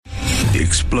The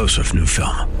explosive new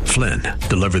film, Flynn,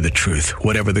 deliver the truth,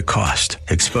 whatever the cost.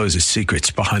 Exposes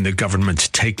secrets behind the government's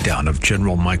takedown of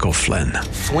General Michael Flynn.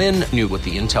 Flynn knew what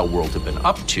the intel world had been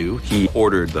up to. He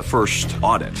ordered the first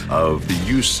audit of the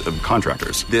use of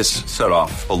contractors. This set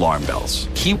off alarm bells.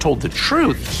 He told the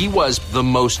truth. He was the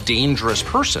most dangerous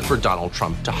person for Donald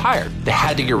Trump to hire. They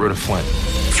had to get rid of Flynn.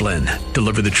 Flynn,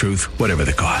 deliver the truth, whatever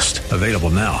the cost. Available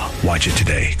now. Watch it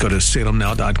today. Go to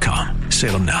salemnow.com.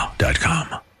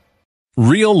 salemnow.com.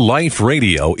 Real Life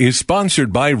Radio is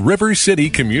sponsored by River City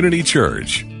Community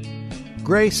Church.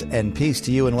 Grace and peace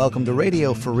to you, and welcome to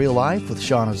Radio for Real Life with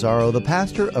Sean Azzaro, the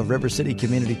pastor of River City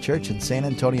Community Church in San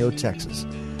Antonio, Texas.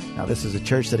 Now, this is a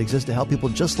church that exists to help people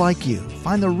just like you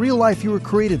find the real life you were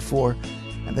created for,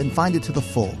 and then find it to the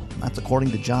full. That's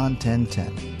according to John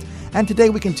 10:10. And today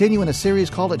we continue in a series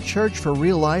called A Church for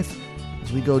Real Life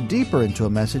as we go deeper into a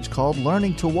message called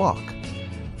Learning to Walk.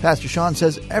 Pastor Sean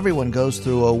says everyone goes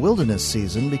through a wilderness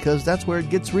season because that's where it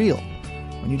gets real,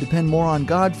 when you depend more on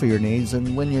God for your needs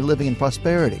than when you're living in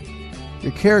prosperity.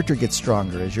 Your character gets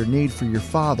stronger as your need for your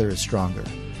Father is stronger.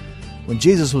 When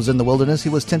Jesus was in the wilderness, he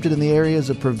was tempted in the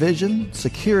areas of provision,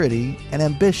 security, and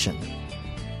ambition.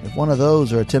 If one of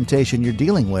those are a temptation you're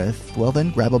dealing with, well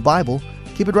then grab a Bible,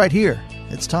 keep it right here.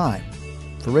 It's time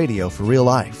for Radio for Real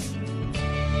Life.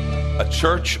 A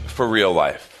church for real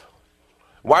life.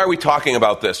 Why are we talking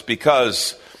about this?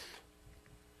 Because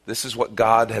this is what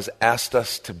God has asked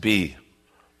us to be.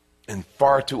 And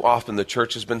far too often the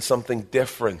church has been something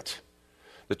different.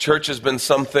 The church has been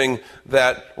something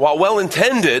that, while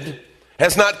well-intended,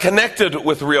 has not connected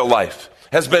with real life,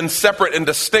 has been separate and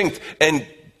distinct. And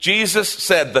Jesus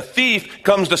said, the thief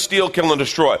comes to steal, kill, and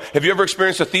destroy. Have you ever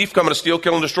experienced a thief coming to steal,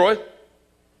 kill, and destroy?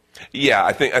 Yeah,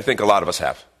 I think a lot of us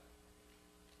have.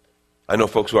 I know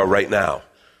folks who are right now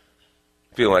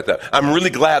feeling like that. I'm really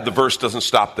glad the verse doesn't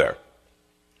stop there.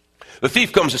 The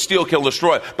thief comes to steal, kill,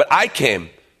 destroy. But I came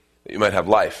that you might have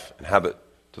life and have it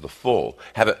to the full,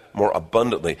 have it more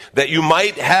abundantly, that you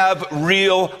might have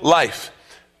real life.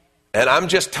 And I'm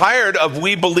just tired of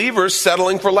we believers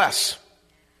settling for less.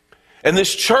 And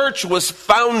this church was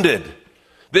founded.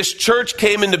 This church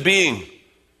came into being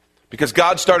because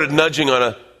God started nudging on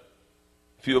a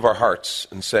few of our hearts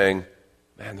and saying,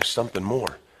 man, there's something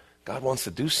more. God wants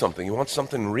to do something. He wants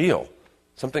something real,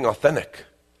 something authentic.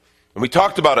 And we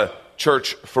talked about a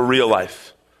church for real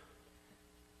life.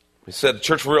 We said the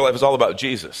church for real life is all about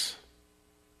Jesus.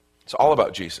 It's all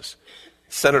about Jesus.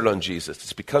 It's centered on Jesus.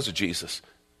 It's because of Jesus.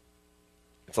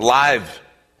 It's alive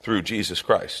through Jesus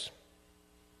Christ.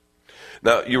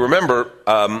 Now, you remember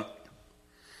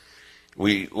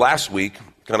we last week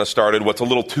kind of started what's a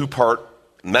little two-part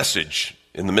message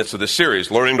in the midst of this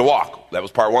series, Learning to Walk. That was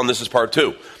part one. This is part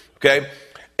two. Okay?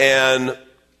 And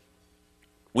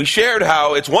we shared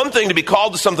how it's one thing to be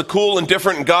called to something cool and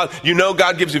different, and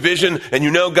God gives you vision, and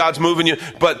you know God's moving you,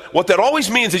 but what that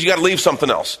always means is you got to leave something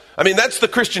else. I mean, that's the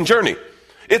Christian journey.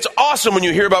 It's awesome when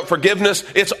you hear about forgiveness.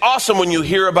 It's awesome when you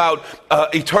hear about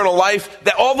eternal life.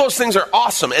 That all those things are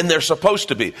awesome, and they're supposed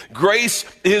to be. Grace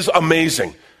is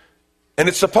amazing, and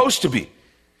it's supposed to be.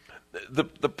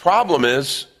 The problem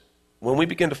is, when we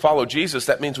begin to follow Jesus,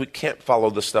 that means we can't follow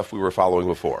the stuff we were following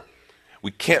before. We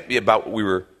can't be about what we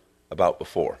were about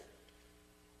before.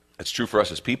 It's true for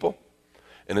us as people,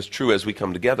 and it's true as we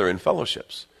come together in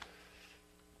fellowships.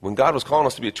 When God was calling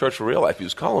us to be a church for real life, he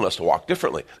was calling us to walk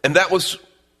differently. And that was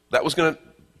going to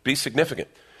be significant.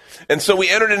 And so we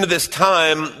entered into this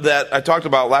time that I talked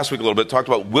about last week a little bit, talked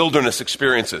about wilderness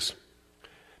experiences.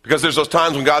 Because there's those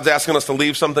times when God's asking us to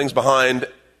leave some things behind,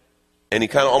 and he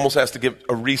kind of almost has to give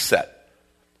a reset.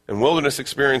 And wilderness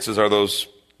experiences are those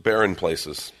barren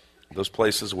places, those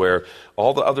places where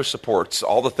all the other supports,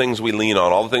 all the things we lean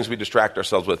on, all the things we distract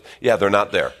ourselves with, yeah, they're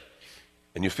not there.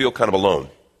 And you feel kind of alone.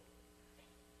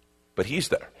 But he's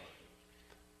there.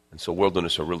 And so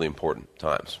wilderness are really important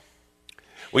times.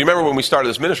 Well, you remember when we started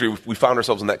this ministry, we found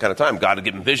ourselves in that kind of time. God had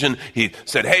given vision. He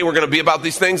said, hey, we're going to be about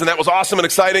these things, and that was awesome and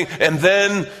exciting. And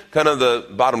then kind of the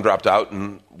bottom dropped out,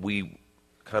 and we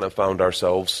kind of found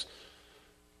ourselves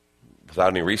without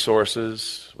any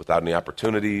resources, without any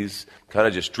opportunities, kind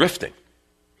of just drifting.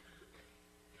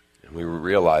 And we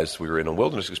realized we were in a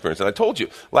wilderness experience. And I told you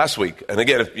last week, and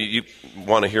again, if you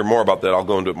want to hear more about that, I'll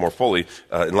go into it more fully.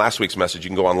 In last week's message, you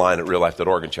can go online at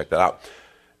reallife.org and check that out.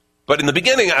 But in the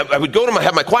beginning, I would go to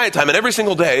have my quiet time, and every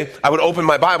single day, I would open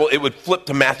my Bible. It would flip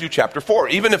to Matthew chapter 4.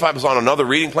 Even if I was on another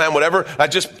reading plan, whatever, I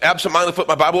just absentmindedly flip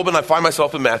my Bible open, and I find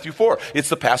myself in Matthew 4. It's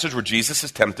the passage where Jesus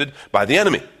is tempted by the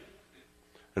enemy.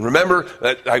 And remember,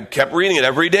 I kept reading it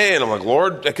every day, and I'm like,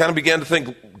 Lord, I kind of began to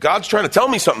think, God's trying to tell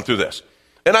me something through this.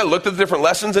 And I looked at the different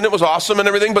lessons, and it was awesome and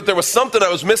everything, but there was something I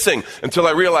was missing until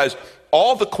I realized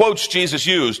all the quotes Jesus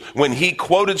used when he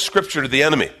quoted Scripture to the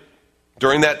enemy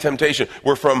during that temptation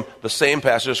were from the same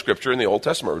passage of Scripture in the Old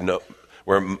Testament,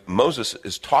 where Moses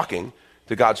is talking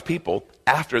to God's people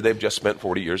after they've just spent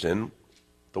 40 years in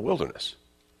the wilderness.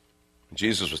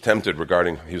 Jesus was tempted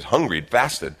he was hungry,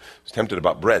 fasted, was tempted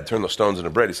about bread, turned those stones into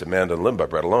bread. He said, man doesn't live by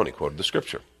bread alone. He quoted the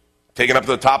Scripture. Taken up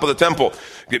to the top of the temple.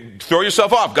 Throw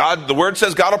yourself off. The Word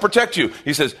says God will protect you.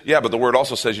 He says, yeah, but the Word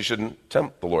also says you shouldn't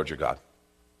tempt the Lord your God.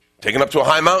 Taken up to a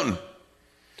high mountain.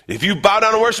 If you bow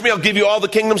down and worship me, I'll give you all the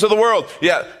kingdoms of the world.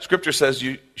 Yeah, Scripture says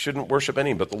you shouldn't worship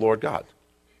any but the Lord God.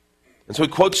 And so he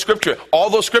quotes Scripture. All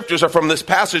those Scriptures are from this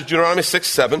passage, Deuteronomy 6,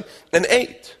 7, and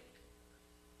 8.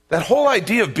 That whole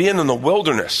idea of being in the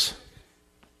wilderness.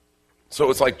 So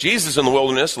it's like Jesus in the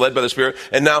wilderness, led by the Spirit,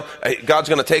 and now God's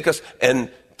going to take us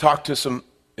and talk to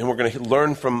and we're going to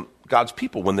learn from God's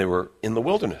people when they were in the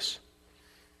wilderness.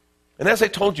 And as I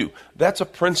told you, that's a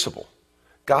principle.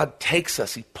 God takes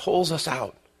us, he pulls us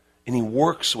out, and he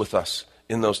works with us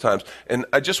in those times. And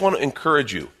I just want to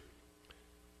encourage you,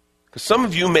 because some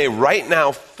of you may right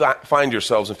now find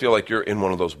yourselves and feel like you're in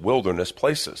one of those wilderness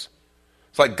places.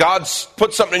 It's like God's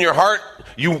put something in your heart.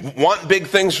 You want big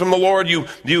things from the Lord.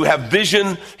 You have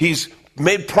vision. He's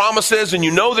made promises and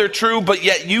you know they're true, but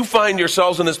yet you find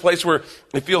yourselves in this place where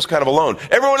it feels kind of alone.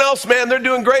 Everyone else, man, they're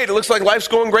doing great. It looks like life's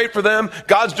going great for them.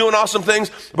 God's doing awesome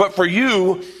things. But for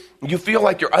you, you feel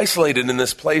like you're isolated in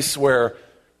this place where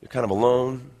you're kind of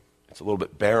alone. It's a little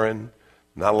bit barren.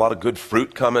 Not a lot of good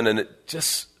fruit coming, and it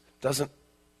just doesn't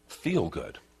feel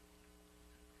good.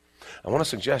 I want to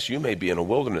suggest you may be in a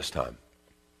wilderness time.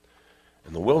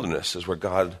 And the wilderness is where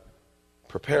God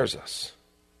prepares us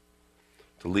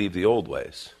to leave the old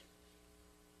ways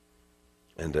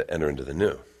and to enter into the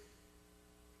new.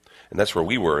 And that's where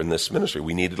we were in this ministry.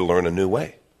 We needed to learn a new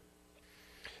way.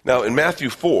 Now, in Matthew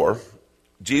 4,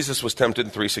 Jesus was tempted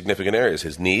in 3 significant areas.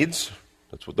 His needs,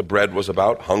 that's what the bread was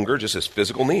about. Hunger, just his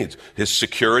physical needs. His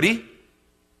security,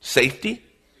 safety,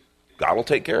 God will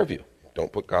take care of you.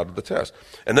 Don't put God to the test.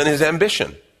 And then his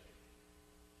ambition.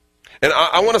 And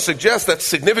I want to suggest that's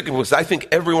significant because I think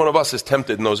every one of us is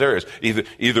tempted in those areas.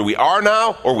 Either we are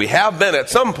now or we have been at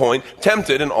some point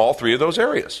tempted in all 3 of those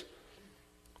areas.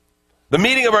 The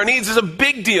meeting of our needs is a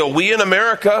big deal. We in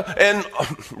America and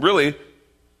really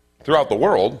throughout the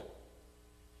world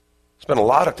spend a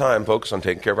lot of time focused on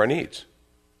taking care of our needs,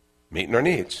 meeting our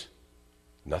needs.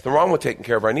 Nothing wrong with taking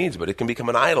care of our needs, but it can become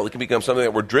an idol. It can become something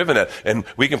that we're driven at, and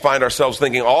we can find ourselves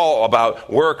thinking all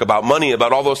about work, about money,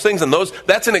 about all those things. And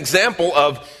that's an example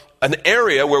of an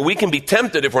area where we can be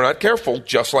tempted if we're not careful,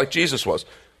 just like Jesus was.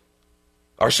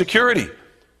 Our security.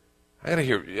 I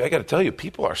got to tell you,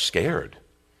 people are scared.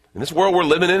 In this world we're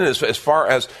living in, as far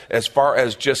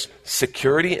as just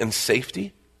security and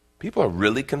safety, people are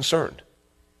really concerned.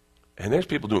 And there's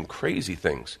people doing crazy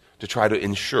things to try to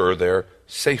ensure their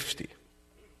safety.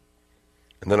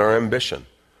 And then our ambition,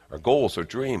 our goals, our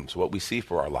dreams, what we see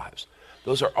for our lives.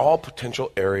 Those are all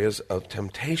potential areas of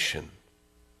temptation.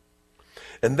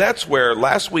 And that's where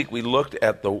last week we looked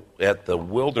at the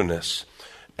wilderness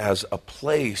as a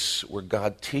place where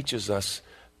God teaches us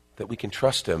that we can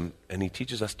trust him, and he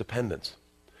teaches us dependence.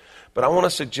 But I want to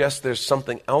suggest there's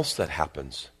something else that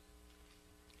happens.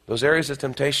 Those areas of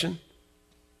temptation,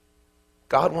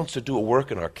 God wants to do a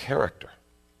work in our character.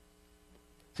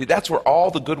 See, that's where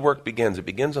all the good work begins. It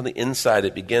begins on the inside.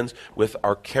 It begins with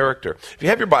our character. If you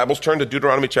have your Bibles, turn to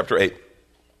Deuteronomy chapter 8.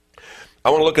 I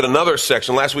want to look at another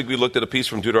section. Last week we looked at a piece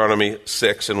from Deuteronomy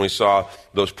 6, and we saw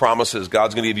those promises.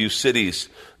 God's going to give you cities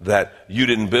that you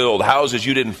didn't build, houses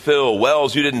you didn't fill,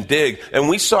 wells you didn't dig. And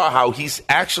we saw how he's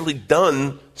actually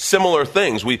done similar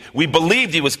things. We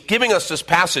believed he was giving us this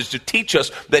passage to teach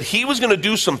us that he was going to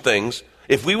do some things,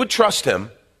 if we would trust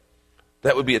him,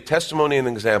 that would be a testimony and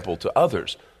example to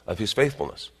others of his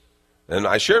faithfulness. And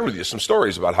I shared with you some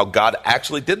stories about how God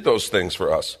actually did those things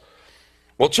for us.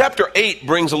 Well, chapter 8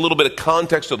 brings a little bit of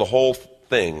context to the whole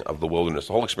thing of the wilderness,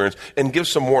 the whole experience, and gives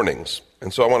some warnings.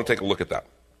 And so I want to take a look at that.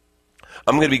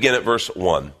 I'm going to begin at verse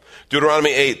 1.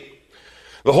 Deuteronomy 8.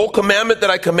 The whole commandment that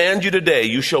I command you today,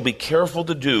 you shall be careful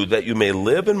to do, that you may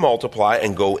live and multiply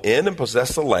and go in and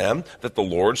possess the land that the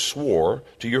Lord swore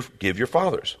to give your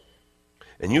fathers.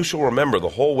 And you shall remember the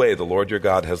whole way the Lord your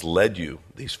God has led you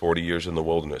these 40 years in the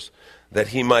wilderness, that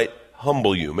he might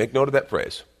humble you. Make note of that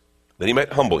phrase. That he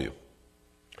might humble you.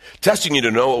 Testing you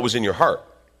to know what was in your heart,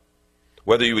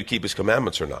 whether you would keep his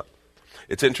commandments or not.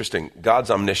 It's interesting. God's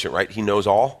omniscient, right? He knows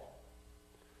all.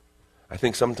 I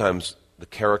think sometimes the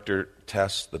character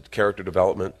test, the character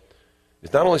development,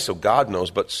 is not only so God knows,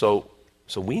 but so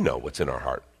we know what's in our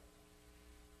heart.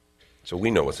 So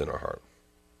we know what's in our heart.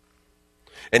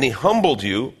 And he humbled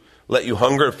you, let you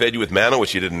hunger, and fed you with manna,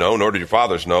 which you didn't know, nor did your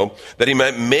fathers know, that he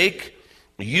might make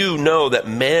you know that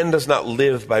man does not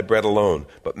live by bread alone,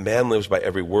 but man lives by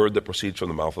every word that proceeds from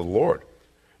the mouth of the Lord.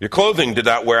 Your clothing did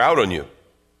not wear out on you.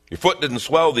 Your foot didn't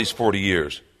swell these 40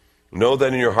 years. Know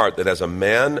then in your heart that as a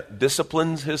man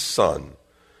disciplines his son,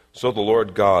 so the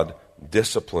Lord God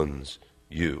disciplines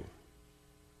you.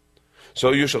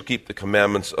 So you shall keep the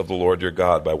commandments of the Lord your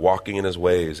God by walking in his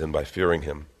ways and by fearing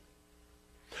him.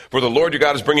 For the Lord your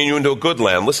God is bringing you into a good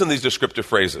land. Listen to these descriptive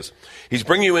phrases. He's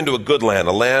bringing you into a good land,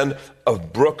 a land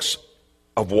of brooks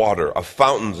of water, of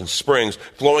fountains and springs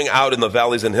flowing out in the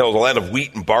valleys and hills, a land of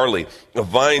wheat and barley, of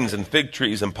vines and fig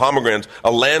trees and pomegranates,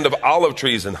 a land of olive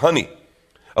trees and honey,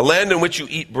 a land in which you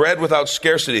eat bread without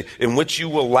scarcity, in which you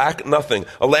will lack nothing,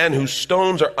 a land whose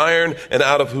stones are iron and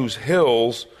out of whose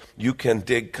hills you can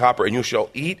dig copper, and you shall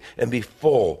eat and be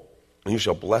full. And you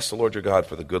shall bless the Lord your God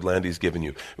for the good land he's given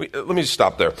you. Let me just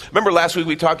stop there. Remember last week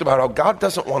we talked about how God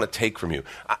doesn't want to take from you.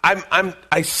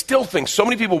 I still think so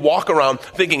many people walk around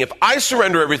thinking if I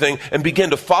surrender everything and begin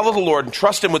to follow the Lord and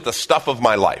trust him with the stuff of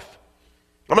my life.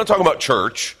 I'm not talking about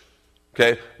church,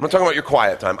 okay? I'm not talking about your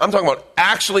quiet time. I'm talking about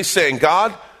actually saying,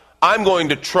 God, I'm going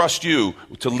to trust you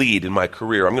to lead in my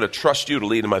career. I'm going to trust you to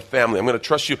lead in my family. I'm going to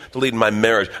trust you to lead in my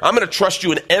marriage. I'm going to trust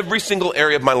you in every single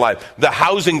area of my life. The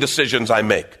housing decisions I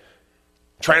make.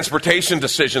 Transportation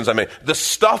decisions I make, the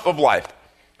stuff of life.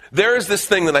 There is this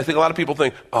thing that I think a lot of people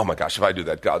think, oh my gosh, if I do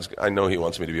that, I know he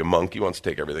wants me to be a monk. He wants to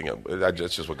take everything up.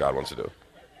 That's just what God wants to do.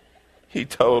 He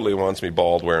totally wants me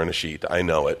bald wearing a sheet. I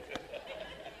know it.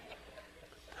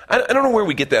 I don't know where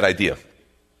we get that idea.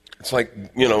 It's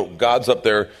like, God's up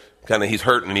there, kind of, he's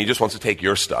hurting and he just wants to take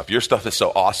your stuff. Your stuff is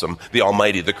so awesome. The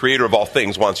Almighty, the creator of all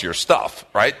things, wants your stuff,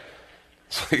 right?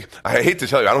 It's like, I hate to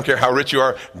tell you, I don't care how rich you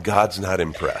are, God's not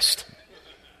impressed.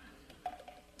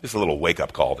 Just a little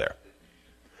wake-up call there.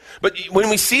 But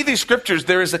when we see these scriptures,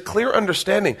 there is a clear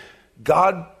understanding.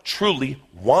 God truly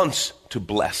wants to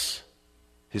bless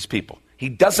his people. He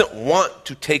doesn't want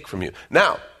to take from you.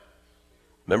 Now,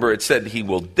 remember it said he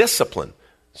will discipline.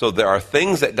 So there are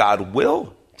things that God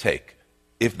will take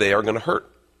if they are going to hurt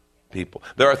people.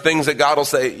 There are things that God will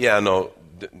say, yeah, no,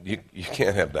 you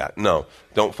can't have that. No,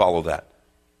 don't follow that.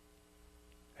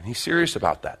 And he's serious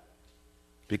about that.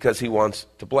 Because he wants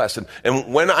to bless. And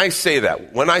when I say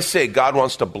that, when I say God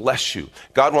wants to bless you,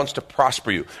 God wants to prosper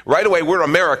you, right away we're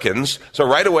Americans, so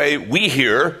right away we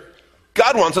hear,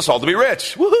 God wants us all to be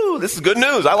rich. Woohoo, this is good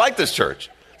news. I like this church.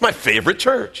 It's my favorite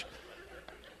church.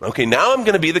 Okay, now I'm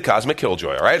going to be the cosmic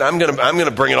killjoy, all right? I'm going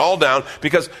to bring it all down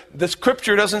because the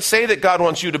scripture doesn't say that God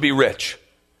wants you to be rich.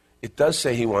 It does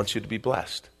say he wants you to be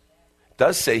blessed. It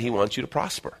does say he wants you to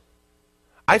prosper.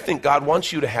 I think God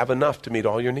wants you to have enough to meet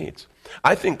all your needs.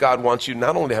 I think God wants you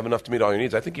not only to have enough to meet all your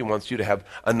needs, I think he wants you to have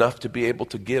enough to be able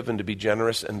to give and to be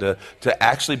generous and to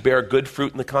actually bear good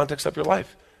fruit in the context of your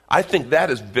life. I think that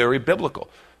is very biblical.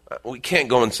 We can't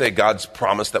go and say God's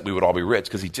promised that we would all be rich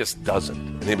because he just doesn't.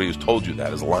 And anybody who's told you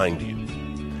that is lying to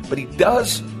you. But he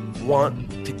does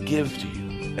want to give to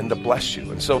you and to bless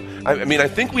you. And so, I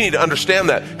think we need to understand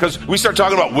that because we start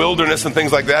talking about wilderness and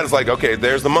things like that. It's like, okay,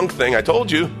 there's the monk thing. I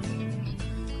told you.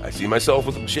 I see myself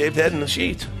with a shaved head and a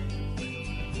sheet.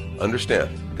 Understand,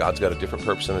 God's got a different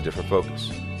purpose and a different focus.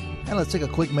 And let's take a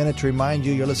quick minute to remind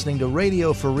you you're listening to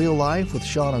Radio for Real Life with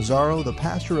Sean Azzaro, the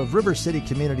pastor of River City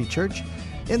Community Church,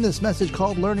 in this message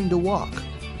called Learning to Walk,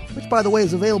 which, by the way,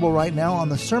 is available right now on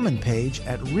the sermon page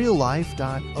at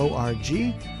reallife.org,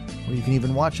 where you can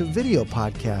even watch a video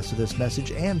podcast of this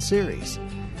message and series.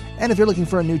 And if you're looking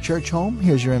for a new church home,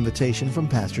 here's your invitation from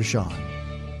Pastor Sean.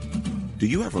 Do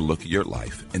you ever look at your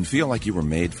life and feel like you were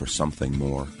made for something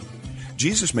more?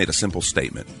 Jesus made a simple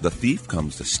statement. The thief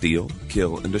comes to steal,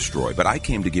 kill, and destroy, but I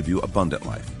came to give you abundant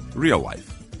life, real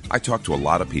life. I talk to a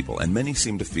lot of people, and many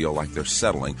seem to feel like they're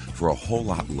settling for a whole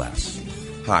lot less.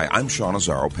 Hi, I'm Sean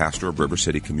Azzaro, pastor of River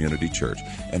City Community Church,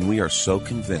 and we are so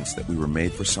convinced that we were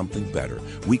made for something better.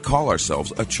 We call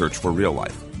ourselves a church for real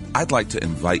life. I'd like to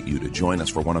invite you to join us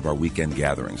for one of our weekend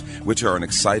gatherings, which are an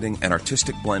exciting and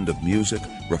artistic blend of music,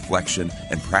 reflection,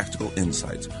 and practical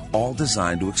insights, all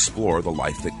designed to explore the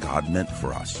life that God meant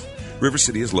for us. River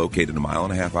City is located 1.5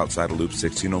 miles outside of Loop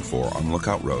 1604 on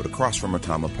Lookout Road across from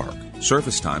Retama Park.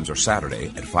 Service times are Saturday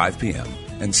at 5 p.m.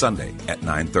 and Sunday at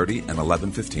 9:30 and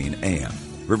 11:15 a.m.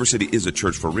 River City is a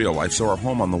church for real life, so our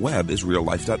home on the web is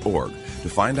reallife.org. To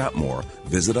find out more,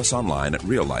 visit us online at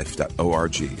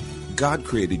reallife.org. God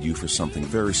created you for something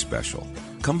very special.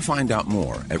 Come find out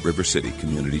more at River City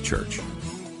Community Church.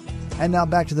 And now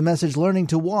back to the message, Learning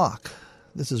to Walk.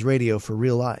 This is Radio for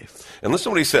Real Life. And listen to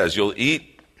what he says. You'll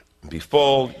eat and be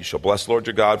full. You shall bless the Lord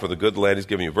your God for the good land he's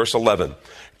given you. Verse 11,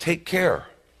 take care,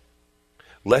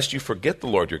 lest you forget the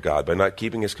Lord your God by not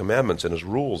keeping his commandments and his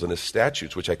rules and his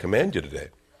statutes, which I command you today.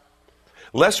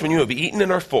 Lest when you have eaten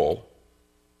and are full,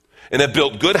 and have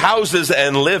built good houses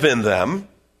and live in them,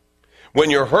 when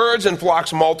your herds and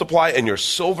flocks multiply, and your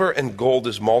silver and gold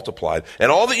is multiplied,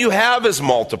 and all that you have is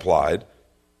multiplied,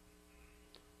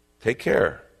 take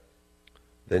care,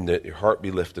 then that your heart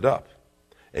be lifted up,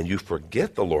 and you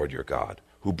forget the Lord your God,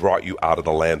 who brought you out of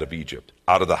the land of Egypt,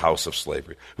 out of the house of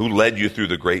slavery, who led you through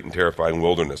the great and terrifying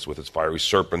wilderness with its fiery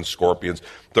serpents, scorpions,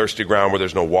 thirsty ground where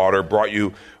there's no water, brought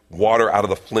you water out of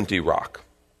the flinty rock,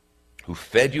 who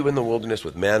fed you in the wilderness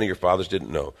with manna your fathers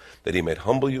didn't know, that he might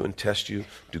humble you and test you,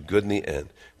 do good in the end.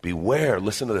 Beware,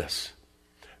 listen to this,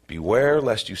 beware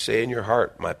lest you say in your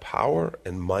heart, my power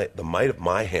and the might of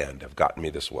my hand have gotten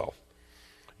me this wealth.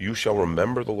 You shall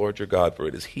remember the Lord your God, for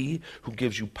it is he who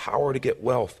gives you power to get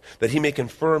wealth, that he may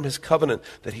confirm his covenant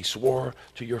that he swore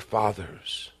to your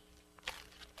fathers,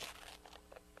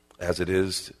 as it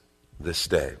is this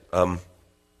day. Let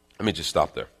me just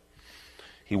stop there.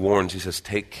 He warns, he says,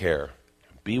 take care,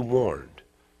 be warned,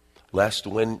 lest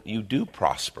when you do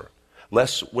prosper,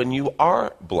 lest when you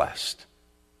are blessed,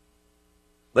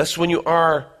 lest when you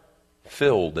are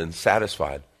filled and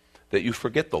satisfied, that you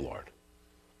forget the Lord.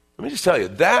 Let me just tell you,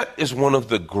 that is one of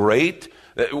the great,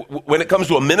 when it comes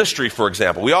to a ministry, for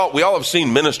example, we all have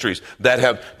seen ministries that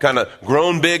have kind of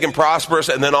grown big and prosperous,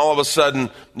 and then all of a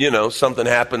sudden, something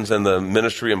happens and the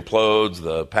ministry implodes,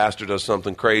 the pastor does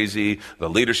something crazy, the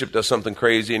leadership does something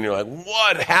crazy, and you're like,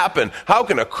 what happened? How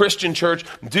can a Christian church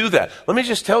do that? Let me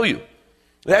just tell you,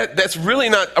 that's really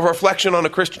not a reflection on a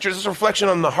Christian church, it's a reflection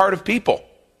on the heart of people.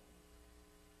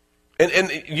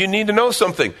 And you need to know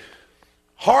something.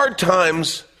 Hard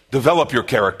times develop your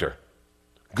character.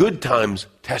 Good times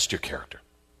test your character.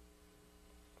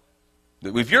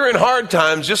 If you're in hard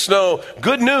times, just know,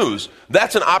 good news,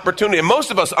 that's an opportunity. And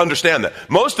most of us understand that.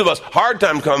 Most of us, hard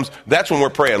time comes, that's when we're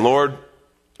praying, Lord,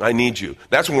 I need you.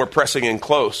 That's when we're pressing in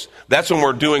close. That's when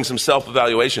we're doing some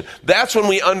self-evaluation. That's when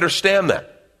we understand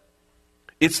that.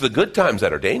 It's the good times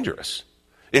that are dangerous.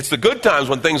 It's the good times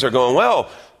when things are going well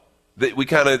that we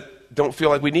kind of don't feel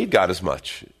like we need God as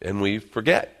much, and we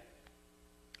forget.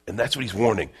 And that's what he's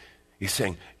warning. He's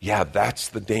saying, yeah, that's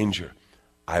the danger.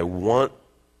 I want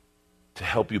to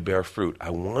help you bear fruit.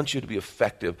 I want you to be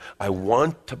effective. I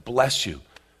want to bless you.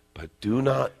 But do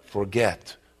not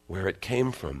forget where it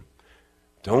came from.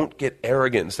 Don't get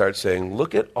arrogant and start saying,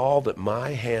 look at all that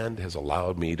my hand has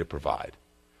allowed me to provide.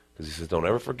 Because he says, don't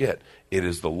ever forget, it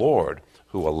is the Lord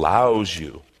who allows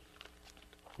you,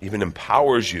 even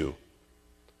empowers you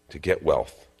to get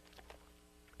wealth.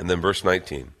 And then verse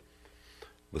 19.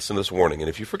 Listen to this warning. And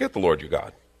if you forget the Lord your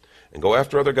God and go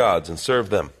after other gods and serve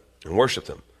them and worship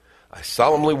them, I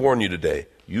solemnly warn you today,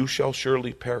 you shall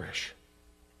surely perish.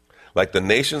 Like the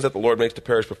nations that the Lord makes to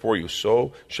perish before you,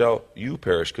 so shall you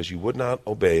perish because you would not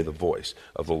obey the voice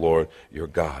of the Lord your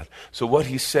God. So what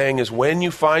he's saying is when you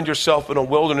find yourself in a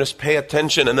wilderness, pay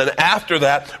attention. And then after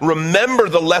that, remember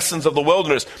the lessons of the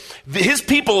wilderness. His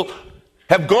people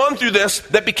have gone through this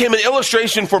that became an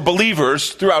illustration for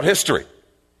believers throughout history.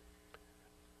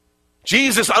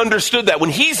 Jesus understood that. When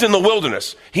he's in the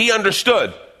wilderness, he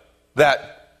understood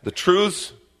that the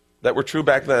truths that were true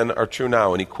back then are true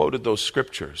now. And he quoted those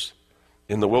scriptures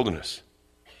in the wilderness.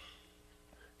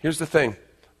 Here's the thing.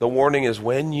 The warning is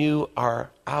when you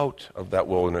are out of that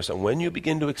wilderness and when you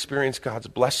begin to experience God's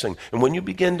blessing and when you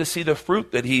begin to see the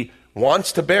fruit that he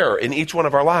wants to bear in each one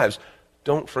of our lives,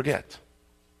 don't forget.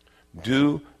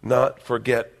 Do not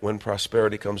forget when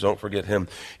prosperity comes. Don't forget him.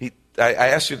 I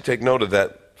asked you to take note of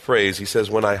that phrase. He says,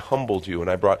 when I humbled you and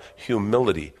I brought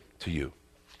humility to you.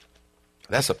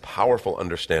 That's a powerful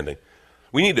understanding.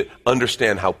 We need to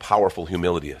understand how powerful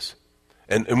humility is.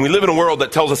 And we live in a world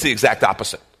that tells us the exact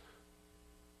opposite.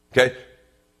 Okay?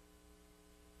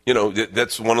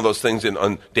 That's one of those things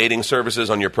on dating services,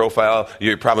 on your profile,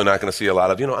 you're probably not going to see a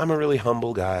lot of, I'm a really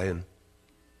humble guy. And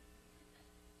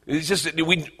it's just,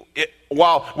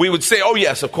 while we would say, oh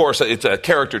yes, of course, it's a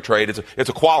character trait, it's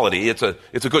a quality, it's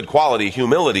a good quality,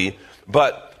 humility,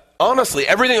 but honestly,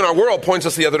 everything in our world points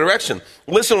us the other direction.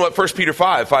 Listen to what 1 Peter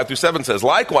 5:5-7 says.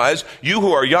 Likewise, you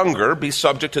who are younger, be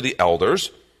subject to the elders.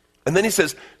 And then he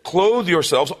says, clothe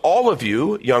yourselves, all of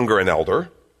you, younger and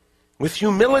elder, with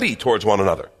humility towards one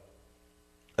another.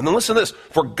 And then listen to this,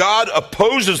 for God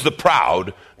opposes the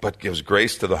proud, but gives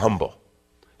grace to the humble.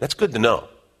 That's good to know.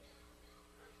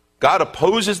 God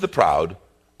opposes the proud,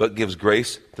 but gives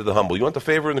grace to the humble. You want the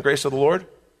favor and the grace of the Lord?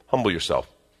 Humble yourself.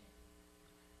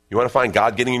 You want to find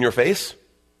God getting in your face?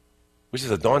 Which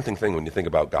is a daunting thing when you think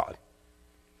about God.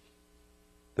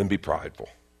 than be prideful.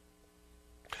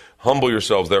 Humble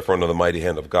yourselves, therefore, under the mighty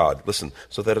hand of God. Listen,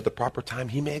 so that at the proper time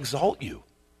he may exalt you.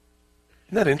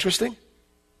 Isn't that interesting?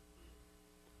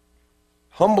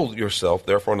 Humble yourself,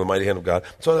 therefore, under the mighty hand of God,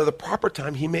 so that at the proper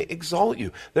time he may exalt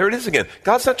you. There it is again.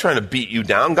 God's not trying to beat you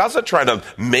down. God's not trying to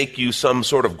make you some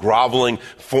sort of groveling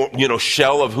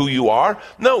shell of who you are.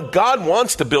 No, God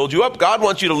wants to build you up. God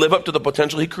wants you to live up to the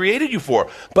potential he created you for.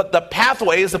 But the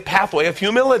pathway is the pathway of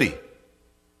humility.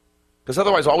 Because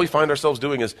otherwise all we find ourselves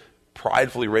doing is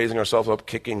pridefully raising ourselves up,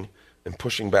 kicking and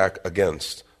pushing back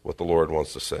against what the Lord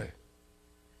wants to say.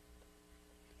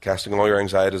 Casting all your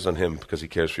anxieties on him because he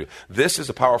cares for you. This is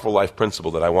a powerful life principle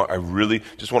that I really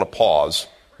just want to pause,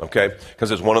 okay?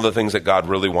 Because it's one of the things that God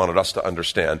really wanted us to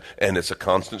understand, and it's a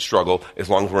constant struggle. As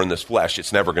long as we're in this flesh,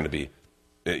 it's never going to be,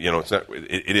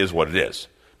 it is what it is.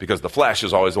 Because the flesh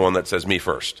is always the one that says me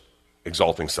first,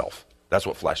 exalting self. That's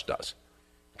what flesh does,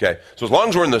 okay? So as long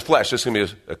as we're in the flesh, this is going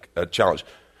to be a challenge.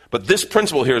 But this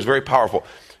principle here is very powerful.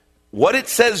 What it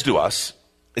says to us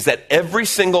is that every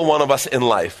single one of us in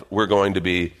life, we're going to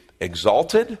be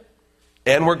exalted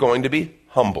and we're going to be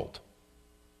humbled.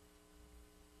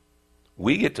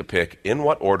 We get to pick in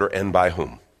what order and by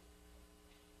whom.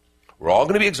 We're all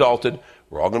going to be exalted.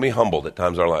 We're all going to be humbled at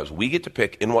times in our lives. We get to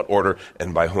pick in what order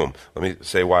and by whom. Let me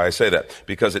say why I say that.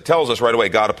 Because it tells us right away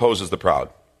God opposes the proud,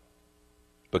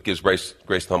 but gives grace to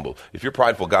the humble. If you're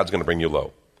prideful, God's going to bring you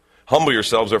low. Humble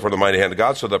yourselves, therefore, in the mighty hand of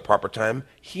God, so that at the proper time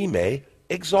he may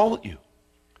exalt you.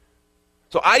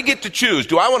 So I get to choose.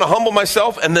 Do I want to humble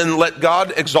myself and then let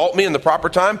God exalt me in the proper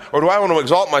time? Or do I want to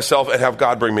exalt myself and have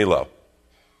God bring me low?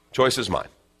 Choice is mine.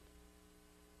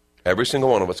 Every single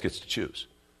one of us gets to choose.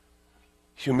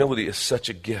 Humility is such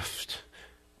a gift.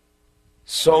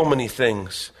 So many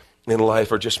things in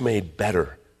life are just made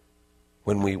better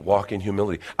when we walk in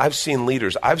humility. I've seen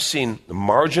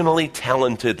marginally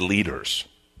talented leaders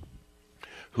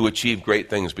who achieve great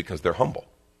things because they're humble.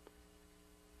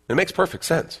 It makes perfect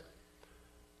sense.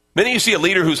 Many of you see a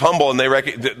leader who's humble and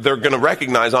they're going to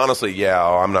recognize, honestly,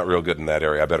 I'm not real good in that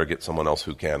area. I better get someone else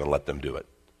who can and let them do it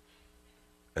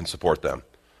and support them.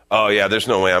 There's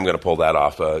no way I'm going to pull that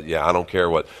off. I don't care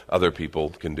what other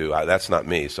people can do. That's not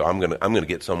me. So I'm going to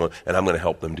get someone and I'm going to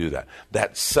help them do that.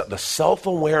 The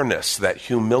self-awareness that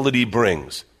humility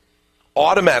brings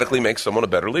automatically makes someone a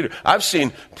better leader. I've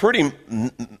seen pretty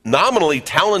nominally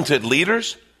talented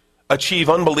leaders achieve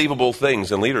unbelievable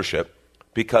things in leadership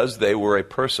because they were a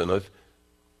person of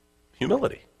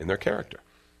humility in their character.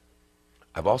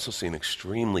 I've also seen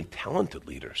extremely talented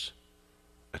leaders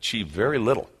achieve very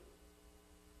little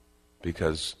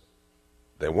because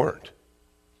they weren't.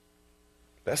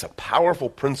 That's a powerful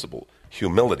principle,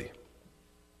 humility.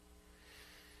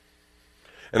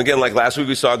 And again, like last week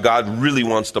we saw, God really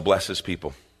wants to bless his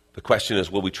people. The question is,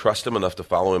 will we trust him enough to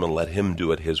follow him and let him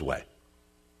do it his way?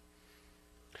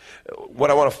 What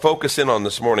I want to focus in on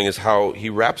this morning is how he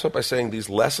wraps up by saying these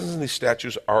lessons and these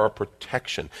statutes are a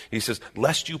protection. He says,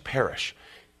 lest you perish.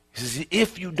 He says,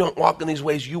 if you don't walk in these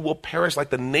ways, you will perish like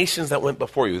the nations that went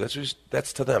before you.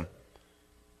 That's to them.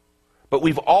 But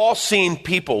we've all seen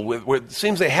people where it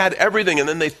seems they had everything and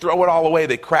then they throw it all away.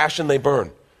 They crash and they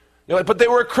burn. You're like, but they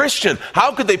were a Christian.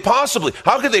 How could they fall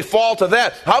to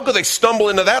that? How could they stumble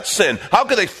into that sin? How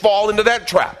could they fall into that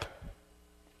trap?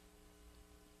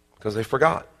 Because they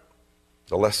forgot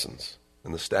the lessons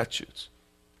and the statutes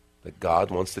that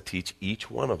God wants to teach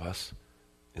each one of us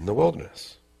in the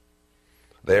wilderness.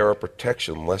 They are a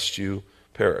protection lest you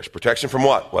perish. Protection from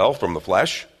what? Well, from the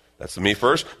flesh. That's the me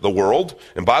first. The world.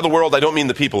 And by the world, I don't mean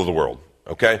the people of the world.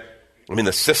 Okay? I mean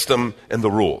the system and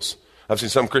the rules. I've seen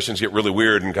some Christians get really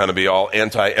weird and kind of be all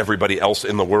anti-everybody else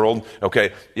in the world.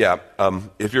 Okay? Yeah.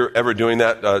 If you're ever doing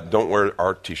that, don't wear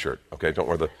our t-shirt. Okay? Don't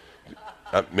wear the...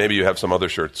 maybe you have some other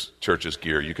church's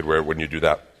gear you could wear when you do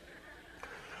that.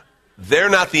 They're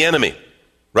not the enemy,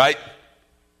 right?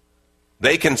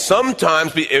 They can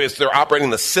sometimes be, if they're operating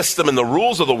the system and the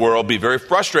rules of the world, be very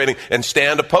frustrating and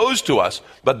stand opposed to us,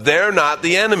 but they're not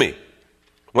the enemy.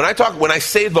 When I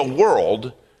say the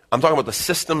world, I'm talking about the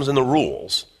systems and the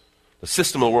rules. The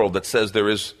system of the world that says there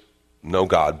is no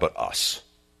God but us.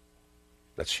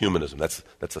 That's humanism.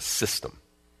 That's a system.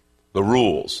 The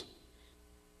rules,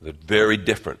 they're very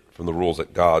different from the rules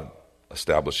that God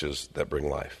establishes that bring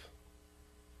life.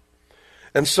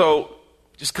 And so,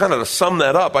 just kind of to sum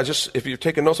that up, if you're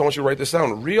taking notes, I want you to write this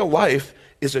down. Real life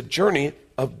is a journey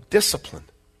of discipline.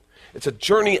 It's a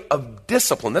journey of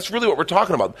discipline. That's really what we're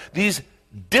talking about. These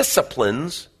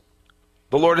disciplines,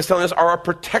 the Lord is telling us, are a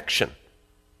protection.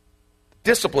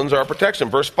 Disciplines are a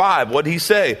protection. Verse 5, what did he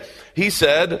say? He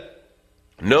said,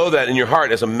 know that in your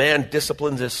heart, as a man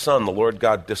disciplines his son, the Lord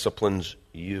God disciplines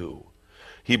you.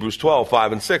 Hebrews 12,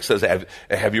 5 and 6 says,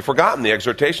 have you forgotten the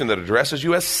exhortation that addresses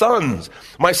you as sons?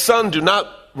 My son, do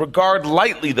not regard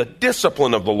lightly the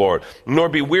discipline of the Lord, nor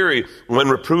be weary when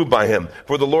reproved by him.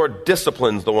 For the Lord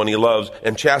disciplines the one he loves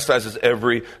and chastises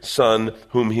every son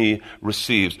whom he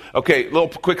receives. Okay, little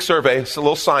quick survey. It's a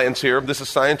little science here. This is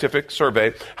a scientific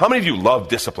survey. How many of you love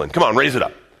discipline? Come on, raise it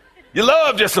up. You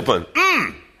love discipline.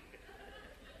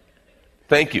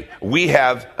 Thank you. We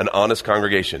have an honest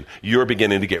congregation. You're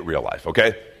beginning to get real life,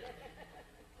 okay?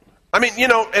 I mean, you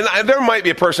know, and there might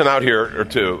be a person out here or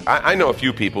two. I know a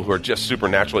few people who are just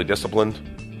supernaturally disciplined.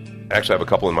 Actually, I have a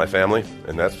couple in my family,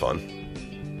 and that's fun.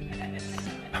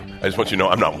 I just want you to know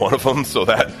I'm not one of them, so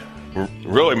that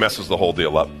really messes the whole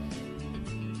deal up.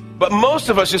 But most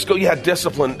of us just go, yeah,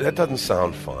 discipline, that doesn't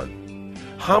sound fun.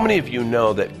 How many of you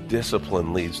know that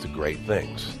discipline leads to great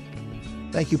things?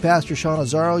 Thank you, Pastor Sean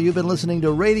Azzaro. You've been listening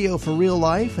to Radio for Real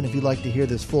Life, and if you'd like to hear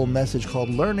this full message called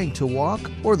Learning to Walk,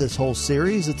 or this whole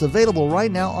series, it's available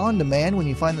right now on demand when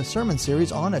you find the sermon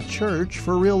series on A Church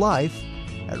for Real Life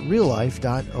at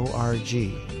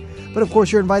reallife.org. But of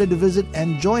course, you're invited to visit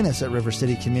and join us at River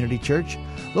City Community Church,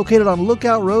 located on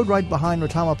Lookout Road right behind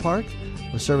Rotama Park,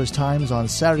 with service times on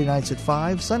Saturday nights at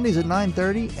 5, Sundays at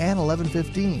 9:30 and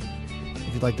 11:15.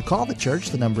 If you'd like to call the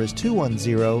church, the number is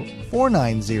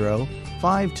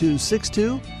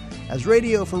 210-490-5262, as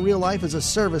Radio for Real Life is a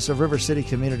service of River City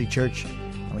Community Church,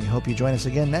 and we hope you join us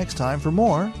again next time for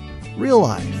more Real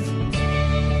Life.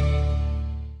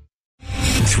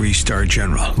 3-star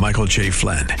General Michael J.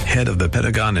 Flynn, head of the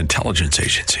Pentagon Intelligence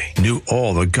Agency, knew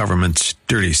all the government's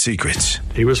dirty secrets.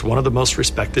 He was one of the most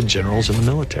respected generals in the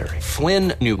military.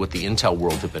 Flynn knew what the intel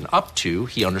world had been up to.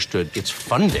 He understood its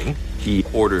funding. He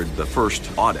ordered the first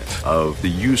audit of the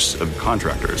use of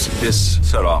contractors. This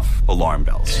set off alarm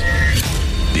bells.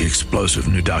 The explosive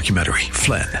new documentary,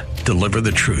 Flynn, Deliver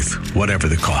the Truth, Whatever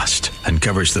the Cost,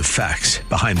 uncovers the facts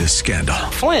behind this scandal.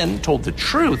 Flynn told the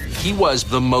truth. He was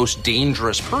the most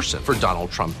dangerous person for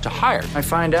Donald Trump to hire. I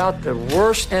find out the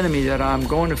worst enemy that I'm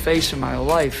going to face in my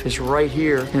life is right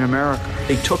here in America.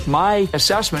 They took my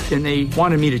assessment and they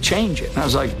wanted me to change it. And I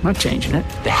was like, I'm not changing it.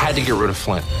 They had to get rid of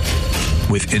Flynn.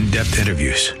 With in-depth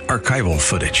interviews, archival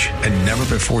footage, and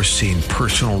never-before-seen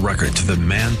personal records of the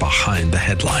man behind the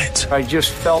headlines. I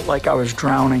just felt like I was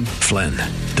drowning. Flynn,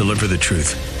 Deliver the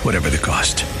Truth, Whatever the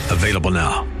Cost. Available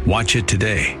now. Watch it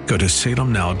today. Go to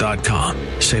salemnow.com.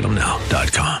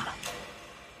 salemnow.com.